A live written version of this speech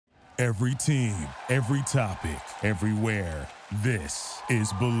Every team, every topic, everywhere. This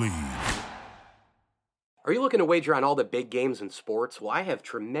is Believe. Are you looking to wager on all the big games in sports? Well, I have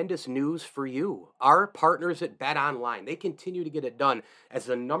tremendous news for you. Our partners at BetOnline, they continue to get it done as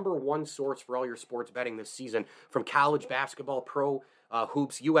the number one source for all your sports betting this season, from college basketball, pro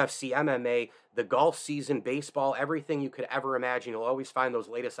hoops, UFC, MMA, the golf season, baseball, everything you could ever imagine. You'll always find those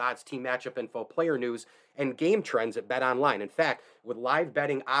latest odds, team matchup info, player news, and game trends at BetOnline. In fact, with live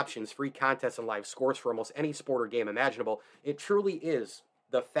betting options, free contests, and live scores for almost any sport or game imaginable, it truly is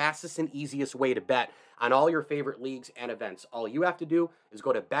the fastest and easiest way to bet on all your favorite leagues and events. All you have to do is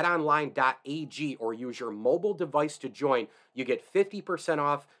go to betonline.ag or use your mobile device to join. You get 50%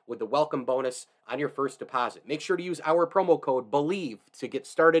 off with the welcome bonus on your first deposit. Make sure to use our promo code BELIEVE to get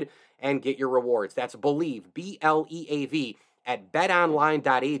started and get your rewards. That's BELIEVE, B-L-E-A-V, at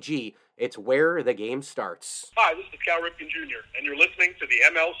betonline.ag. It's where the game starts. Hi, this is Cal Ripken Jr., and you're listening to the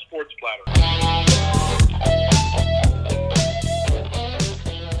ML Sports Platter.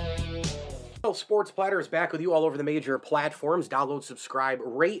 Sports Platter is back with you all over the major platforms. Download, subscribe,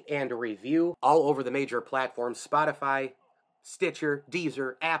 rate, and review all over the major platforms. Spotify, Stitcher,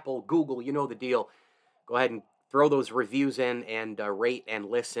 Deezer, Apple, Google, you know the deal. Go ahead and throw those reviews in and rate and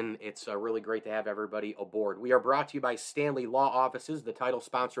listen. It's really great to have everybody aboard. We are brought to you by Stanley Law Offices, the title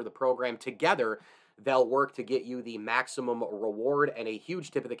sponsor of the program. Together, they'll work to get you the maximum reward, and a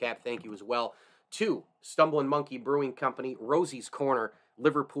huge tip of the cap thank you as well to Stumbling Monkey Brewing Company, Rosie's Corner,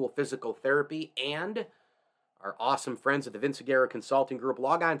 Liverpool Physical Therapy, and our awesome friends at the Vince Aguirre Consulting Group.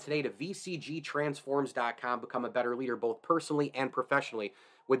 Log on today to vcgtransforms.com. Become a better leader both personally and professionally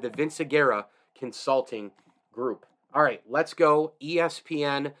with the Vince Aguirre Consulting Group. All right, let's go.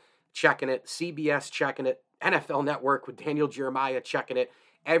 ESPN checking it, CBS checking it, NFL Network with Daniel Jeremiah checking it.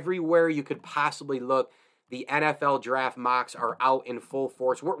 Everywhere you could possibly look, the NFL draft mocks are out in full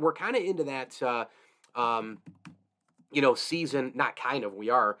force. We're kind of into that season, not kind of, we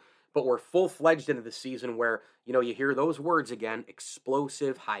are, but we're full-fledged into the season where, you hear those words again,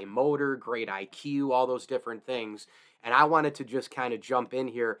 explosive, high motor, great IQ, all those different things. And I wanted to just kind of jump in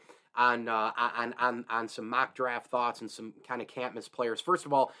here on some mock draft thoughts and some kind of can't miss players. First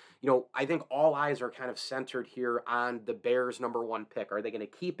of all, I think all eyes are kind of centered here on the Bears' number one pick. Are they going to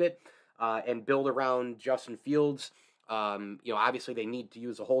keep it and build around Justin Fields? Obviously they need to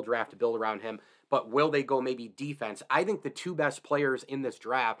use the whole draft to build around him, but will they go maybe defense? I think the two best players in this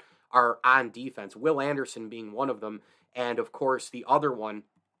draft are on defense, Will Anderson being one of them, and of course the other one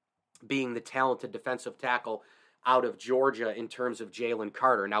being the talented defensive tackle out of Georgia in terms of Jalen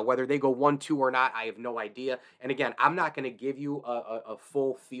Carter. Now, whether they go 1-2 or not, I have no idea. And again, I'm not going to give you a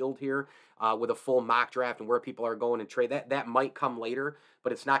full field here with a full mock draft and where people are going and trade. That might come later,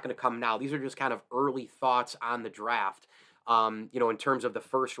 but it's not going to come now. These are just kind of early thoughts on the draft, in terms of the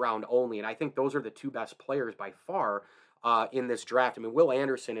first round only. And I think those are the two best players by far in this draft. I mean, Will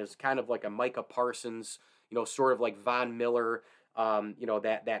Anderson is kind of like a Micah Parsons, sort of like Von Miller,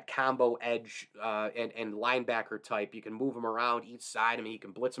 that combo edge and linebacker type. You can move him around each side. I mean, you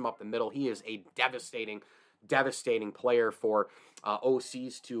can blitz him up the middle. He is a devastating player for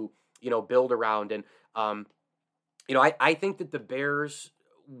OCs to, build around. And, I think that the Bears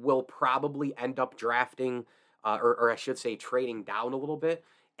will probably end up drafting, or I should say trading down a little bit.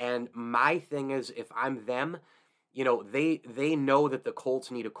 And my thing is, if I'm them, they know that the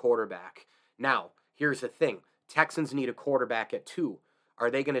Colts need a quarterback. Now, here's the thing. Texans need a quarterback at 2. Are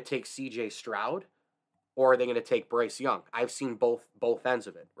they going to take C.J. Stroud or are they going to take Bryce Young? I've seen both ends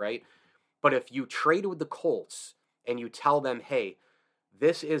of it, right? But if you trade with the Colts and you tell them, hey,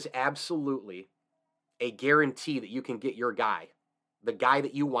 this is absolutely a guarantee that you can get your guy, the guy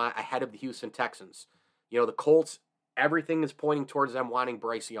that you want ahead of the Houston Texans. The Colts, everything is pointing towards them wanting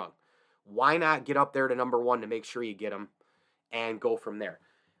Bryce Young. Why not get up there to number 1 to make sure you get him and go from there?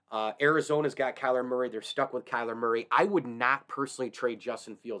 Arizona's got Kyler Murray. They're stuck with Kyler Murray. I would not personally trade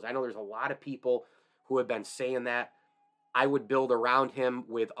Justin Fields. I know there's a lot of people who have been saying that. I would build around him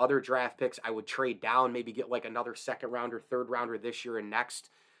with other draft picks. I would trade down, maybe get like another second rounder, third rounder this year and next.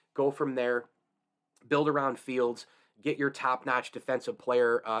 Go from there. Build around Fields. Get your top-notch defensive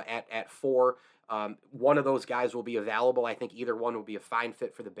player at 4. One of those guys will be available. I think either one will be a fine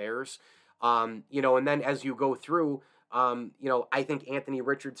fit for the Bears. And then as you go through, I think Anthony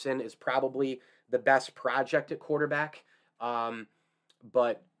Richardson is probably the best project at quarterback.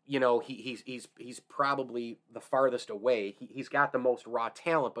 But he's probably the farthest away. He's got the most raw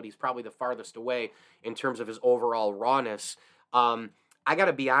talent, but he's probably the farthest away in terms of his overall rawness. I got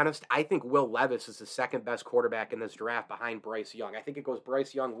to be honest, I think Will Levis is the second best quarterback in this draft behind Bryce Young. I think it goes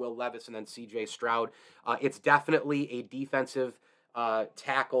Bryce Young, Will Levis, and then C.J. Stroud. It's definitely a defensive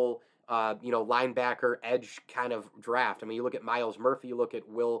tackle, linebacker, edge kind of draft. I mean, you look at Myles Murphy, you look at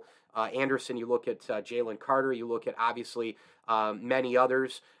Will Anderson, you look at Jalen Carter, you look at obviously many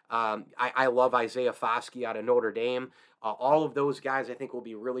others. I love Isaiah Foskey out of Notre Dame. All of those guys I think will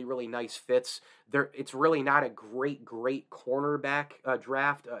be really, really nice fits. It's really not a great cornerback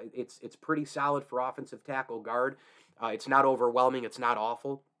draft. It's pretty solid for offensive tackle guard. It's not overwhelming. It's not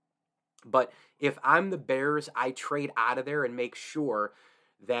awful. But if I'm the Bears, I trade out of there and make sure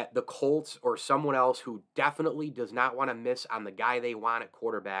that the Colts or someone else who definitely does not want to miss on the guy they want at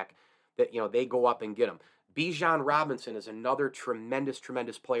quarterback, that they go up and get him. Bijan Robinson is another tremendous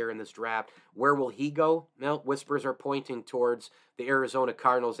player in this draft. Where will he go? Well, whispers are pointing towards the Arizona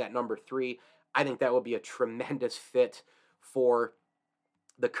Cardinals at number 3. I think that would be a tremendous fit for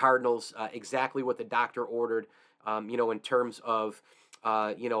the Cardinals. Exactly what the doctor ordered, in terms of,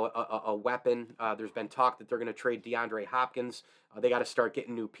 a weapon. There's been talk that they're going to trade DeAndre Hopkins. They got to start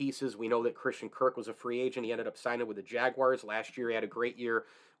getting new pieces. We know that Christian Kirk was a free agent. He ended up signing with the Jaguars. Last year he had a great year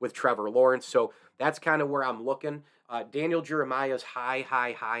with Trevor Lawrence. So that's kind of where I'm looking. Daniel Jeremiah's high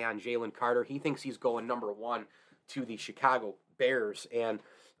on Jalen Carter. He thinks he's going number 1 to the Chicago Bears. And,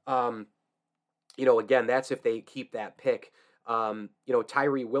 again, that's if they keep that pick.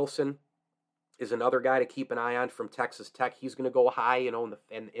 Tyree Wilson is another guy to keep an eye on from Texas Tech. He's going to go high,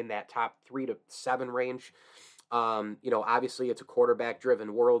 in that top 3 to 7 range. Obviously it's a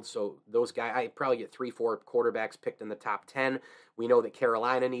quarterback-driven world, so those guys, I probably get 3-4 quarterbacks picked in the top 10. We know that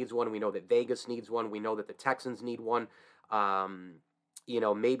Carolina needs one. We know that Vegas needs one. We know that the Texans need one.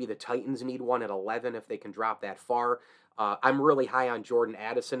 Maybe the Titans need one at 11 if they can drop that far. I'm really high on Jordan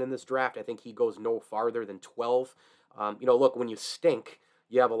Addison in this draft. I think he goes no farther than 12. Look, when you stink,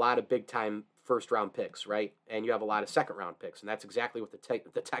 you have a lot of big-time first-round picks, right? And you have a lot of second-round picks, and that's exactly what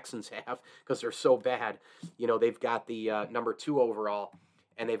the Texans have because they're so bad. They've got the number 2 overall,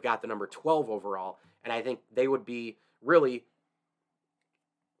 and they've got the number 12 overall, and I think they would be really,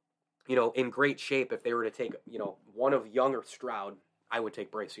 in great shape if they were to take, one of Young or Stroud. I would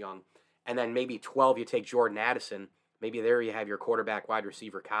take Bryce Young, and then maybe 12 you take Jordan Addison. Maybe there you have your quarterback-wide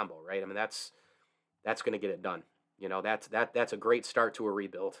receiver combo, right? I mean, that's going to get it done. That's a great start to a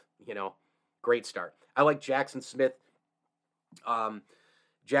rebuild, Great start. I like Jackson Smith.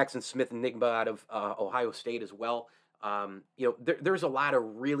 Enigma out of Ohio State as well. There's a lot of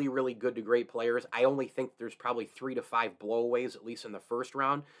really, really good to great players. I only think there's probably 3 to 5 blowaways, at least in the first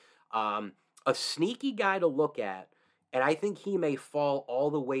round. A sneaky guy to look at, and I think he may fall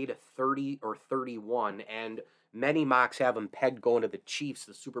all the way to 30 or 31, and many mocks have him pegged going to the Chiefs,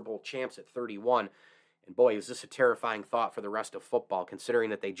 the Super Bowl champs, at 31. And boy, is this a terrifying thought for the rest of football, considering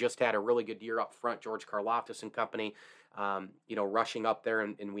that they just had a really good year up front. George Karlaftis and company, rushing up there,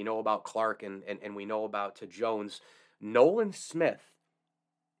 and we know about Clark and we know about Jones. Nolan Smith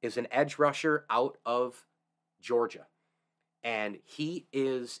is an edge rusher out of Georgia, and he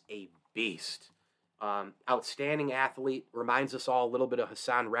is a beast. Outstanding athlete, reminds us all a little bit of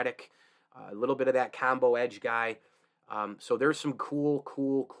Hassan Reddick, a little bit of that combo edge guy. So there's some cool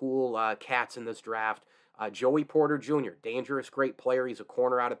cats in this draft. Joey Porter Jr., dangerous, great player. He's a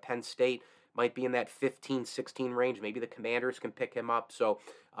corner out of Penn State. Might be in that 15-16 range. Maybe the Commanders can pick him up. So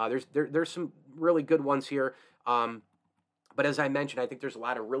there's some really good ones here. But as I mentioned, I think there's a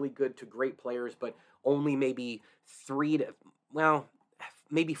lot of really good to great players, but only maybe 4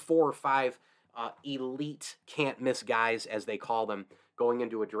 or 5 elite can't-miss guys, as they call them, going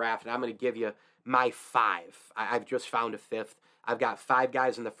into a draft. And I'm going to give you my 5. I've just found a 5th. I've got 5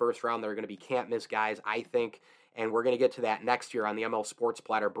 guys in the first round that are going to be can't-miss guys, I think, and we're going to get to that next year on the ML Sports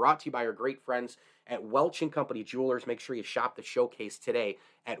Platter, brought to you by our great friends at Welch & Company Jewelers. Make sure you shop the showcase today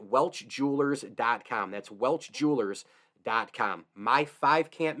at welchjewelers.com. That's welchjewelers.com. My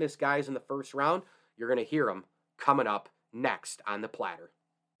 5 can't-miss guys in the first round, you're going to hear them coming up next on the Platter.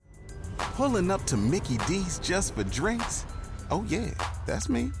 Pulling up to Mickey D's just for drinks? Oh yeah, that's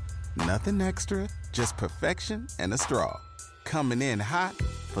me. Nothing extra, just perfection and a straw. Coming in hot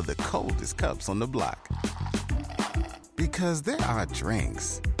for the coldest cups on the block. Because there are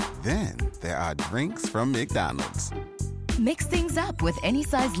drinks. Then there are drinks from McDonald's. Mix things up with any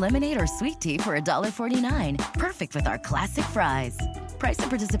size lemonade or sweet tea for $1.49. Perfect with our classic fries. Price and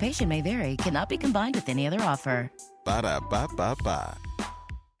participation may vary. Cannot be combined with any other offer. Ba-da-ba-ba-ba.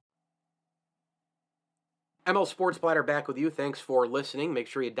 ML Sports Platter back with you. Thanks for listening. Make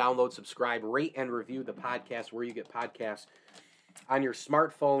sure you download, subscribe, rate, and review the podcast where you get podcasts on your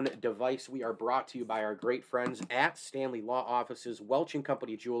smartphone device. We are brought to you by our great friends at Stanley Law Offices, Welch &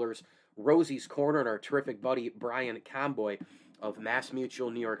 Company Jewelers, Rosie's Corner, and our terrific buddy Brian Comboy of Mass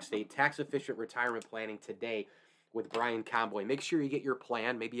Mutual, New York State. Tax-efficient retirement planning today with Brian Comboy. Make sure you get your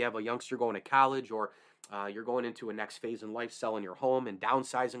plan. Maybe you have a youngster going to college, or you're going into a next phase in life, selling your home and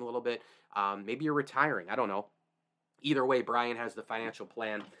downsizing a little bit. Maybe you're retiring. I don't know. Either way, Brian has the financial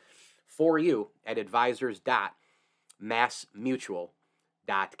plan for you at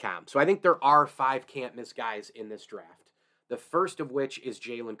advisors.massmutual.com. So I think there are 5 can't-miss guys in this draft. The first of which is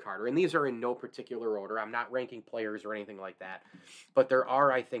Jalen Carter. And these are in no particular order. I'm not ranking players or anything like that. But there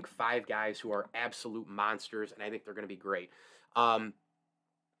are, I think, 5 guys who are absolute monsters, and I think they're going to be great. Jalen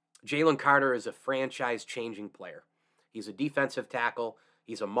Carter is a franchise-changing player. He's a defensive tackle.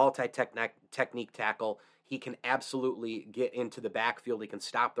 He's a multi-technique tackle. He can absolutely get into the backfield. He can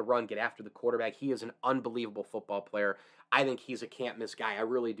stop the run, get after the quarterback. He is an unbelievable football player. I think he's a can't-miss guy. I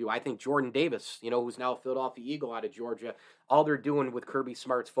really do. I think Jordan Davis, who's now a Philadelphia Eagle out of Georgia, all they're doing with Kirby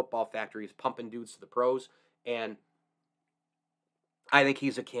Smart's football factory is pumping dudes to the pros, and I think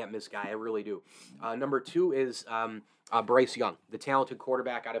he's a can't-miss guy. I really do. Number 2 is Bryce Young, the talented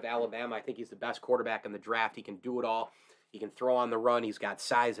quarterback out of Alabama. I think he's the best quarterback in the draft. He can do it all. He can throw on the run. He's got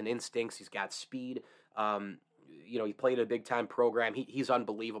size and instincts. He's got speed. He played a big-time program. He's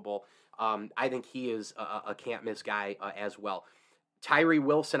unbelievable. I think he is a can't-miss guy as well. Tyree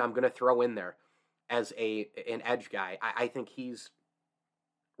Wilson, I'm going to throw in there as an edge guy. I think he's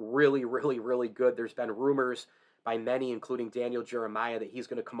really, really, really good. There's been rumors by many, including Daniel Jeremiah, that he's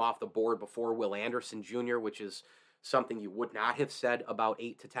going to come off the board before Will Anderson Jr., which is something you would not have said about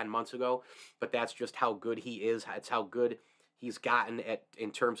 8 to 10 months ago, but that's just how good he is. It's how good he's gotten in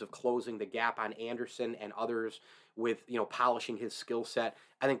terms of closing the gap on Anderson and others with, polishing his skill set.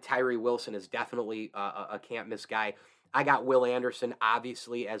 I think Tyree Wilson is definitely a can't-miss guy. I got Will Anderson,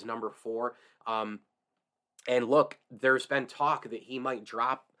 obviously, as number 4. And look, there's been talk that he might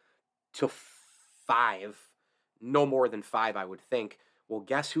drop to 5, no more than 5, I would think. Well,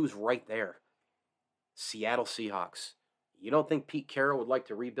 guess who's right there? Seattle Seahawks. You don't think Pete Carroll would like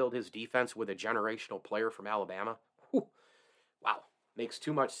to rebuild his defense with a generational player from Alabama? Whew. Wow. Makes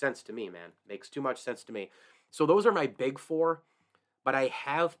too much sense to me, man. Makes too much sense to me. So those are my big 4, but I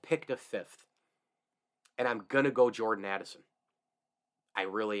have picked a 5th, and I'm going to go Jordan Addison. I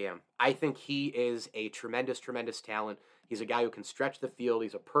really am. I think he is a tremendous, tremendous talent. He's a guy who can stretch the field.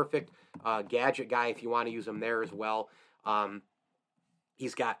 He's a perfect gadget guy if you want to use him there as well.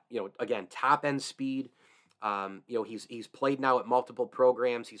 He's got, again, top-end speed. He's played now at multiple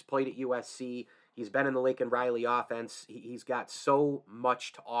programs. He's played at USC. He's been in the Lincoln Riley offense. He's got so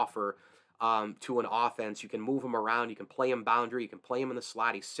much to offer to an offense. You can move him around. You can play him boundary. You can play him in the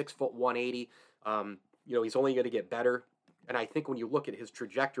slot. He's 6 foot 180. He's only going to get better. And I think when you look at his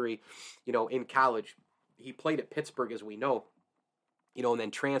trajectory, in college, he played at Pittsburgh, as we know, and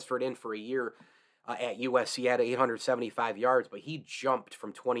then transferred in for a year at USC at 875 yards, but he jumped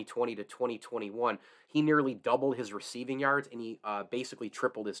from 2020 to 2021. He nearly doubled his receiving yards, and he basically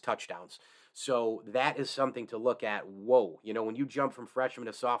tripled his touchdowns. So that is something to look at. Whoa, when you jump from freshman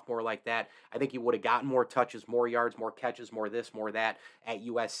to sophomore like that, I think he would have gotten more touches, more yards, more catches, more this, more that at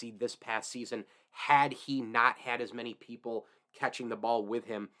USC this past season had he not had as many people catching the ball with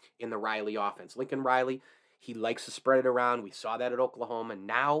him in the Riley offense. Lincoln Riley, he likes to spread it around. We saw that at Oklahoma. And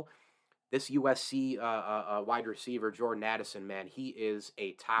now this USC wide receiver, Jordan Addison, man, he is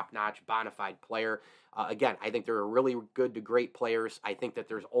a top-notch, bona fide player. Again, I think they're really good to great players. I think that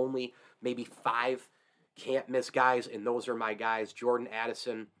there's only maybe 5 can't-miss guys, and those are my guys: Jordan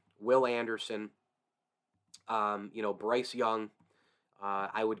Addison, Will Anderson, Bryce Young.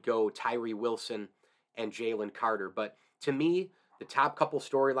 I would go Tyree Wilson and Jalen Carter. But to me, the top couple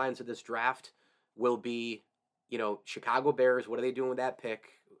storylines of this draft will be, Chicago Bears. What are they doing with that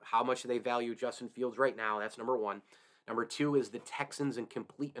pick? How much do they value Justin Fields right now? That's number 1. Number 2 is the Texans in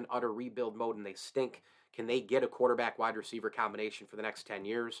complete and utter rebuild mode, and they stink. Can they get a quarterback-wide receiver combination for the next 10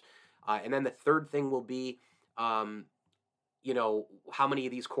 years? And then the third thing will be, how many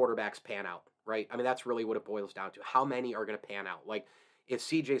of these quarterbacks pan out, right? I mean, that's really what it boils down to. How many are going to pan out? Like, if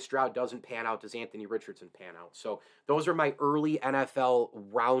C.J. Stroud doesn't pan out, does Anthony Richardson pan out? So those are my early NFL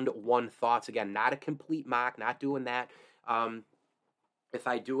round 1 thoughts. Again, not a complete mock, not doing that. If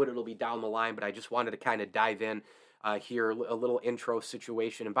I do it, it'll be down the line, but I just wanted to kind of dive in here, a little intro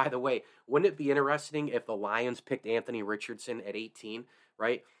situation. And by the way, wouldn't it be interesting if the Lions picked Anthony Richardson at 18,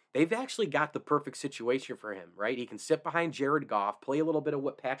 right? They've actually got the perfect situation for him, right? He can sit behind Jared Goff, play a little bit of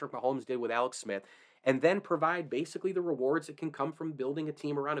what Patrick Mahomes did with Alex Smith, and then provide basically the rewards that can come from building a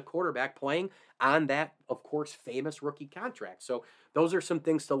team around a quarterback playing on that, of course, famous rookie contract. So those are some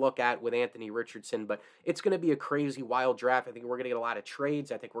things to look at with Anthony Richardson, but it's going to be a crazy, wild draft. I think we're going to get a lot of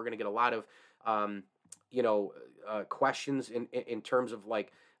trades. I think we're going to get a lot of, questions in terms of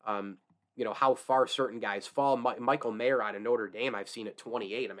how far certain guys fall. Michael Mayer out of Notre Dame, I've seen at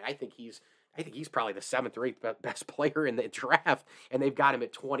 28. I mean, I think he's probably the 7th or 8th best player in the draft, and they've got him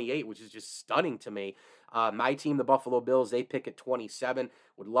at 28, which is just stunning to me. My team, the Buffalo Bills, they pick at 27.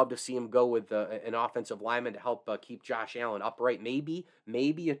 Would love to see him go with an offensive lineman to help keep Josh Allen upright.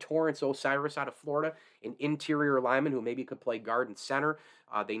 Maybe a Torrance Osiris out of Florida, an interior lineman who maybe could play guard and center.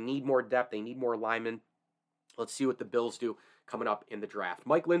 They need more depth. They need more linemen. Let's see what the Bills do coming up in the draft.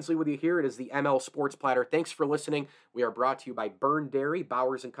 Mike Lindsley with you here. It is the ML Sports Platter. Thanks for listening. We are brought to you by Burn Dairy,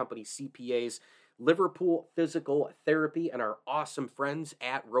 Bowers & Company CPAs, Liverpool Physical Therapy, and our awesome friends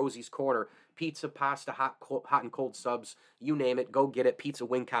at Rosie's Corner. Pizza, pasta, hot and cold subs, you name it, go get it. Pizza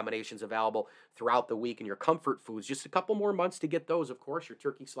wing combinations available throughout the week, and your comfort foods. Just a couple more months to get those, of course. Your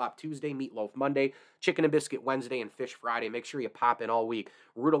Turkey Slop Tuesday, Meatloaf Monday, Chicken and Biscuit Wednesday, and Fish Friday. Make sure you pop in all week.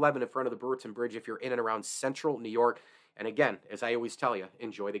 Route 11 in front of the Brewerton Bridge if you're in and around central New York. And again, as I always tell you,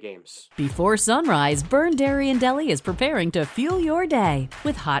 enjoy the games. Before sunrise, Burn Dairy and Deli is preparing to fuel your day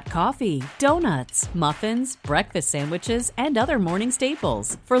with hot coffee, donuts, muffins, breakfast sandwiches, and other morning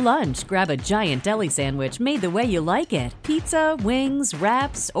staples. For lunch, grab a giant deli sandwich made the way you like it, pizza, wings,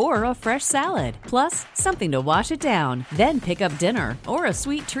 wraps, or a fresh salad, plus something to wash it down. Then pick up dinner or a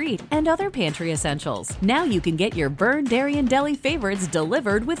sweet treat and other pantry essentials. Now you can get your Burn Dairy and Deli favorites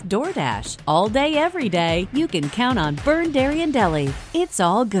delivered with DoorDash. All day, every day, you can count on Burn Dairy and Deli. It's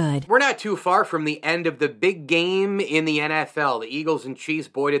all good. We're not too far from the end of the big game in the NFL. The Eagles and Chiefs,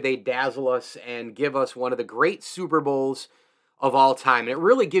 boy, did they dazzle us and give us one of the great Super Bowls of all time. And it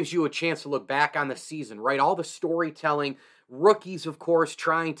really gives you a chance to look back on the season, right? All the storytelling, rookies, of course,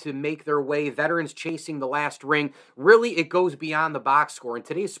 trying to make their way, veterans chasing the last ring. Really, it goes beyond the box score. And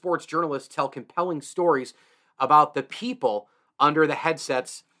today's sports journalists tell compelling stories about the people under the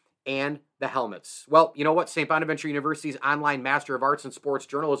headsets and the helmets. Well, you know what? St. Bonaventure University's online Master of Arts in Sports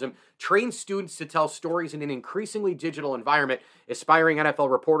Journalism trains students to tell stories in an increasingly digital environment. Aspiring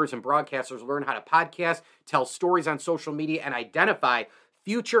NFL reporters and broadcasters learn how to podcast, tell stories on social media, and identify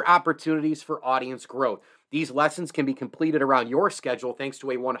future opportunities for audience growth. These lessons can be completed around your schedule thanks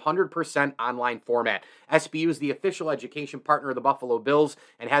to a 100% online format. SBU is the official education partner of the Buffalo Bills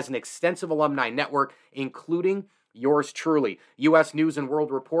and has an extensive alumni network, including yours truly. U.S. News and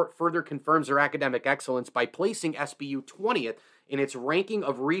World Report further confirms their academic excellence by placing SBU 20th in its ranking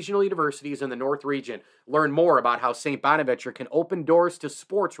of regional universities in the North region. Learn more about how St. Bonaventure can open doors to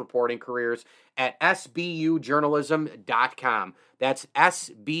sports reporting careers at sbujournalism.com. That's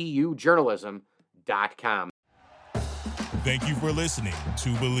sbujournalism.com. Thank you for listening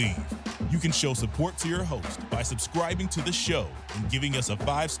to Believe. You can show support to your host by subscribing to the show and giving us a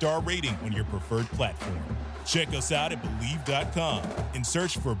 5-star rating on your preferred platform. Check us out at Believe.com and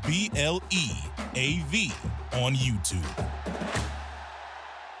search for BLEAV on YouTube.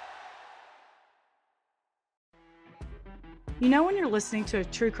 You know when you're listening to a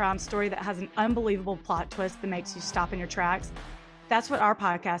true crime story that has an unbelievable plot twist that makes you stop in your tracks? That's what our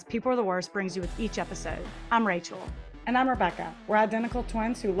podcast, People Are the Worst, brings you with each episode. I'm Rachel. And I'm Rebecca. We're identical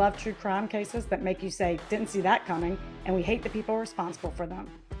twins who love true crime cases that make you say, didn't see that coming, and we hate the people responsible for them.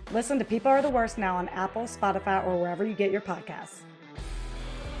 Listen to People Are the Worst now on Apple, Spotify, or wherever you get your podcasts.